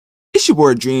It's your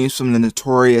boy Dreams from the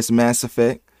notorious Mass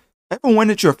Effect. Ever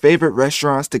wanted your favorite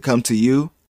restaurants to come to you?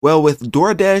 Well, with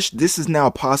DoorDash, this is now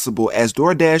possible as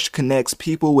DoorDash connects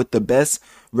people with the best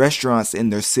restaurants in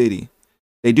their city.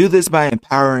 They do this by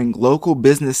empowering local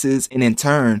businesses and in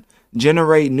turn,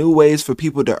 generate new ways for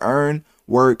people to earn,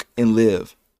 work, and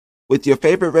live. With your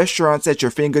favorite restaurants at your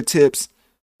fingertips,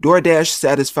 DoorDash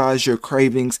satisfies your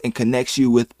cravings and connects you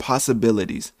with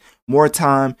possibilities, more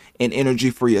time and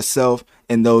energy for yourself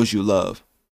and those you love.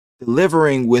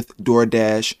 Delivering with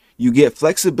DoorDash, you get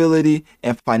flexibility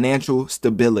and financial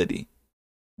stability.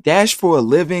 Dash for a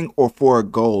living or for a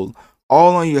goal,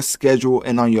 all on your schedule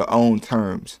and on your own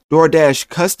terms. DoorDash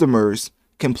customers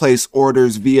can place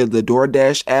orders via the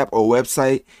DoorDash app or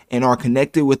website and are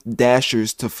connected with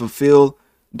Dashers to fulfill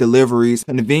deliveries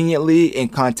conveniently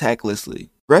and contactlessly.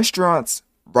 Restaurants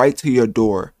right to your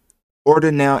door.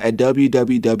 Order now at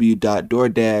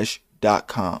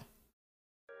www.doordash.com.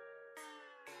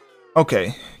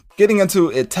 Okay, getting into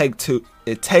It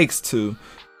Takes Two.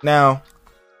 Now,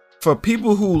 for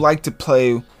people who like to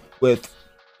play with,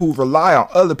 who rely on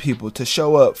other people to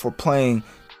show up for playing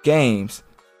games,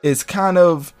 it's kind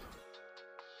of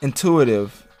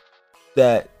intuitive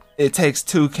that It Takes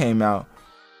Two came out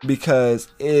because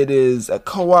it is a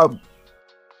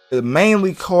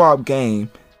mainly co-op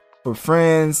game for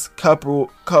friends,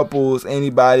 couples,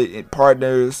 anybody,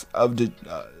 partners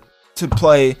to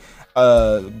play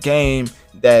a game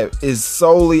that is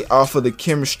solely off of the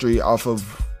chemistry off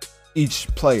of each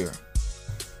player.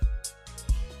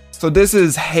 So this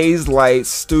is Hazelight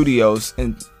Studios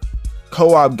and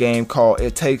co-op game called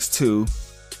It Takes Two.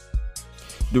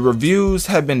 The reviews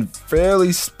have been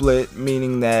fairly split,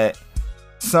 meaning that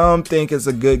some think it's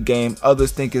a good game,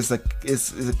 others think it's a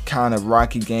kind of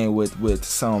rocky game with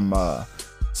some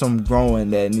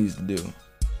growing that it needs to do.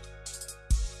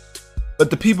 But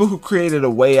the people who created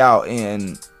A Way Out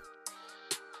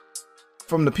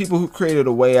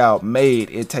made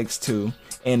It Takes Two,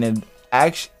 and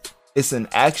it's an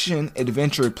action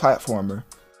adventure platformer,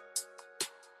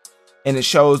 and it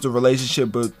shows the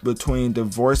relationship between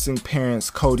divorcing parents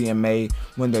Cody and May.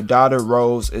 When their daughter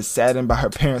Rose is saddened by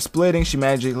her parents splitting, she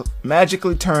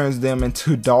magically turns them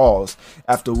into dolls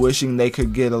after wishing they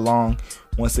could get along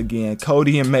once again.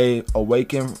 Cody and May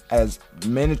awaken as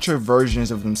miniature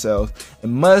versions of themselves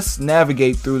and must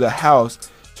navigate through the house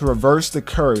to reverse the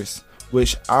curse,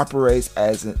 which operates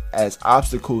as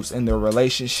obstacles in their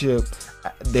relationship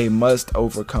they must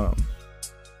overcome.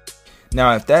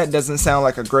 Now, if that doesn't sound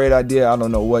like a great idea, I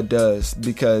don't know what does,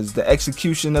 because the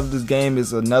execution of this game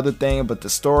is another thing, but the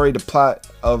story, the plot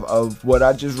of what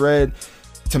I just read,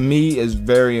 to me is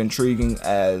very intriguing,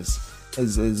 as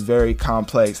is very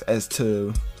complex as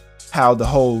to how the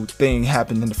whole thing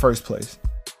happened in the first place.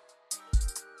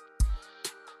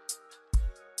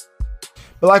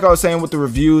 But like I was saying with the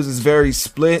reviews, it's very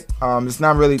split. It's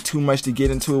not really too much to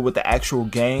get into it with the actual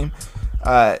game.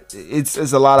 It's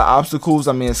a lot of obstacles.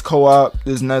 I mean, it's co-op.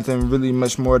 There's nothing really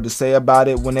much more to say about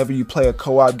it. Whenever you play a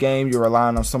co-op game, you're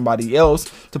relying on somebody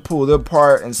else to pull their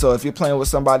part. And so if you're playing with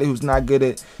somebody who's not good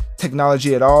at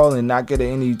technology at all and not good at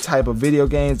any type of video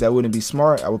games, that wouldn't be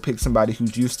smart. I would pick somebody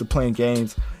who's used to playing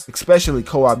games, especially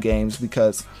co-op games,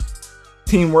 because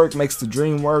teamwork makes the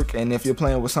dream work. And if you're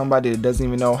playing with somebody that doesn't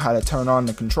even know how to turn on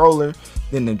the controller,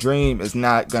 then the dream is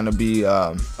not going to be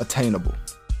attainable.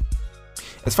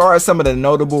 As far as some of the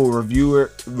notable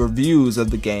reviews of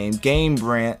the game, Game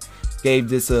Rant gave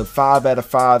this a 5 out of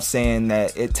 5, saying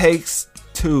that It Takes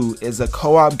Two is a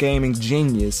co-op gaming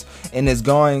genius and is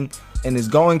going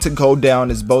to go down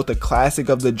as both a classic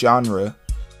of the genre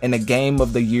and a game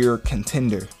of the year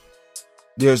contender.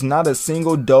 There's not a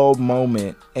single dull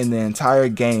moment in the entire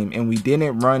game, and we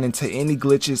didn't run into any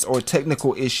glitches or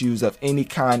technical issues of any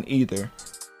kind either.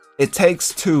 It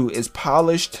Takes Two is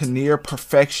polished to near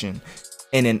perfection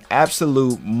and an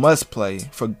absolute must-play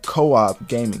for co-op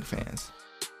gaming fans.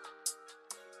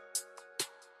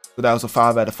 So that was a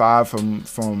 5 out of 5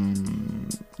 from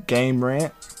Game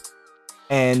Rant.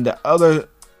 And the other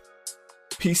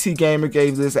PC Gamer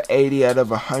gave this an 80 out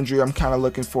of 100. I'm kind of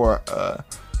looking for a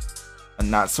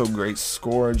not so great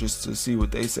score just to see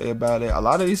what they say about it. A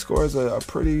lot of these scores are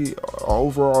pretty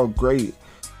overall great.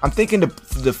 I'm thinking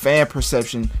the fan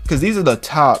perception, because these are the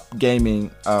top gaming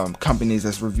companies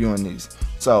that's reviewing these.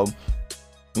 So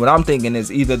what I'm thinking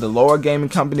is either the lower gaming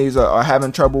companies are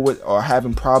having trouble with or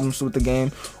having problems with the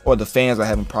game, or the fans are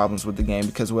having problems with the game,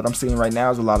 because what I'm seeing right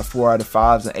now is a lot of 4 out of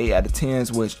 5s and 8 out of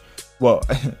 10s, which, well,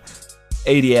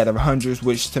 80 out of 100s,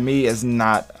 which to me is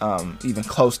not even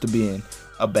close to being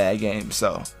a bad game.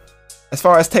 So As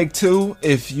far as Take-Two,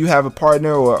 if you have a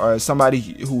partner or somebody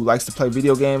who likes to play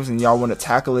video games and y'all want to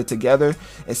tackle it together,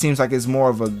 it seems like it's more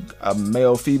of a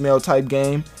male-female type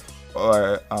game.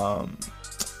 Or I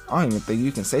don't even think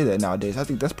you can say that nowadays. I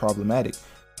think that's problematic.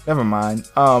 Never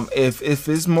mind. If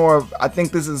it's more of, I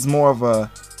think this is more of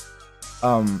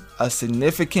a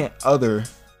significant other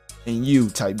in you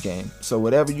type game. So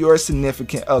whatever your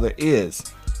significant other is,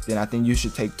 then I think you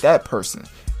should take that person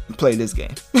and play this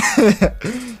game.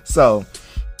 So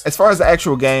as far as the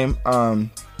actual game, I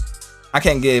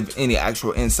can't give any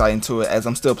actual insight into it as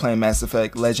I'm still playing Mass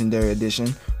Effect Legendary Edition,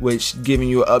 which giving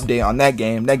you an update on that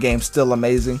game. That game's still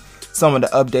amazing. Some of the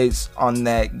updates on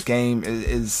that game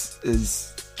is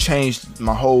changed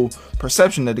my whole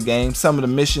perception of the game. Some of the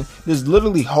mission, there's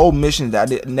literally whole missions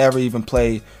that I never even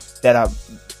played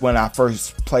when I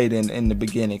first played in the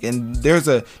beginning. And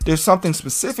there's something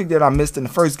specific that I missed in the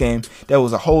first game. There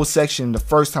was a whole section the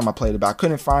first time I played it, but I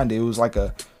couldn't find it.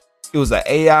 It was an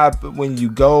AI when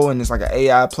you go, and it's like an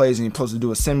AI plays, and you're supposed to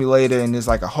do a simulator, and there's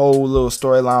like a whole little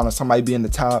storyline of somebody being the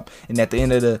top, and at the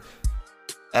end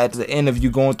of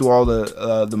you going through all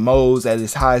the modes at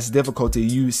its highest difficulty,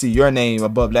 you see your name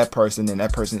above that person, and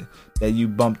that person that you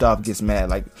bumped off gets mad.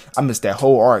 Like, I missed that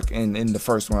whole arc in the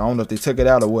first one. I don't know if they took it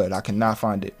out or what. I cannot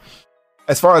find it.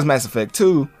 As far as Mass Effect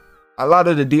 2, a lot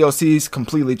of the DLCs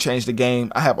completely changed the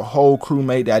game. I have a whole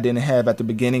crewmate that I didn't have at the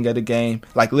beginning of the game,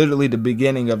 like literally the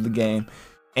beginning of the game.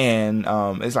 And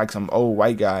it's like some old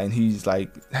white guy, and he's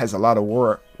like has a lot of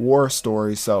war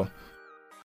stories. So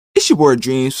it's your boy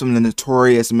Dreams from the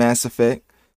notorious Mass Effect.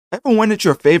 Ever wanted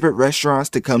your favorite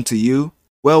restaurants to come to you?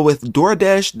 Well, with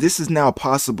DoorDash, this is now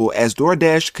possible, as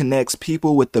DoorDash connects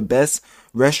people with the best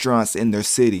restaurants in their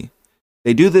city.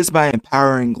 They do this by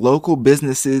empowering local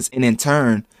businesses and in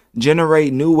turn,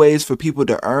 generate new ways for people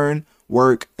to earn,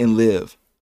 work, and live.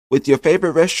 With your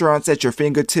favorite restaurants at your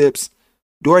fingertips,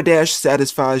 DoorDash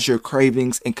satisfies your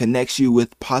cravings and connects you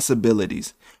with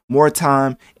possibilities, more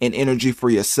time and energy for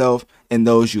yourself and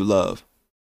those you love.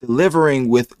 Delivering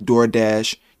with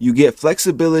DoorDash, you get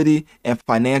flexibility and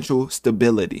financial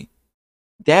stability.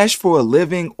 Dash for a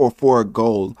living or for a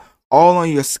goal, all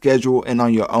on your schedule and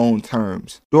on your own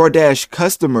terms. DoorDash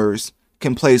customers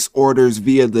can place orders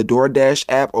via the DoorDash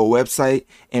app or website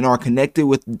and are connected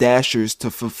with Dashers to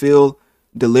fulfill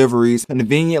deliveries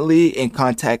conveniently and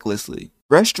contactlessly.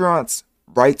 Restaurants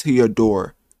right to your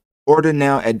door. Order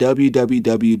now at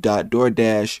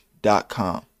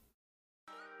www.doordash.com.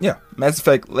 Yeah, Mass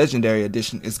Effect Legendary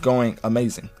Edition is going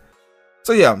amazing.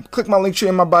 So yeah, click my link tree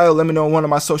in my bio. Let me know on one of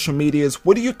my social medias.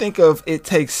 What do you think of It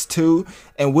Takes Two?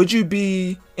 And would you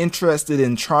be interested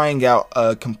in trying out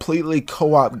a completely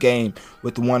co-op game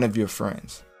with one of your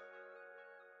friends?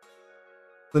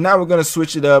 So now we're going to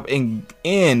switch it up and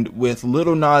end with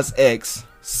Lil Nas X,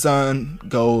 Sun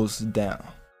Goes Down.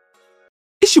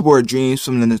 It's your boy Dreams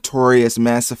from the notorious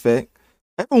Mass Effect.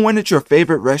 Ever wanted your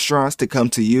favorite restaurants to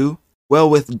come to you? Well,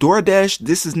 with DoorDash,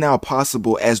 this is now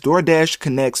possible, as DoorDash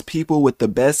connects people with the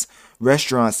best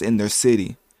restaurants in their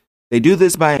city. They do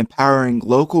this by empowering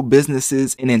local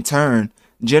businesses and in turn,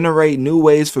 generate new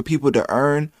ways for people to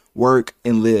earn, work,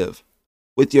 and live.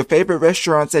 With your favorite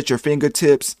restaurants at your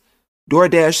fingertips,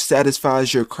 DoorDash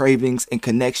satisfies your cravings and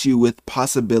connects you with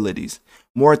possibilities,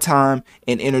 more time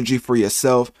and energy for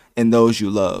yourself and those you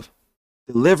love.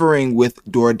 Delivering with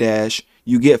DoorDash,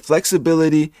 you get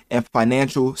flexibility and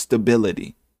financial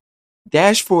stability.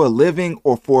 Dash for a living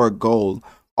or for a goal,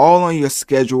 all on your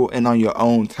schedule and on your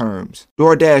own terms.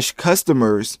 DoorDash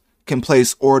customers can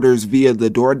place orders via the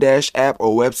DoorDash app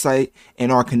or website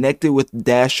and are connected with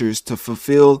Dashers to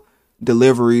fulfill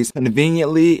deliveries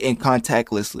conveniently and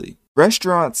contactlessly.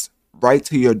 Restaurants right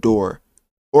to your door.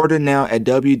 Order now at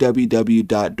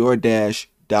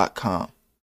www.doordash.com.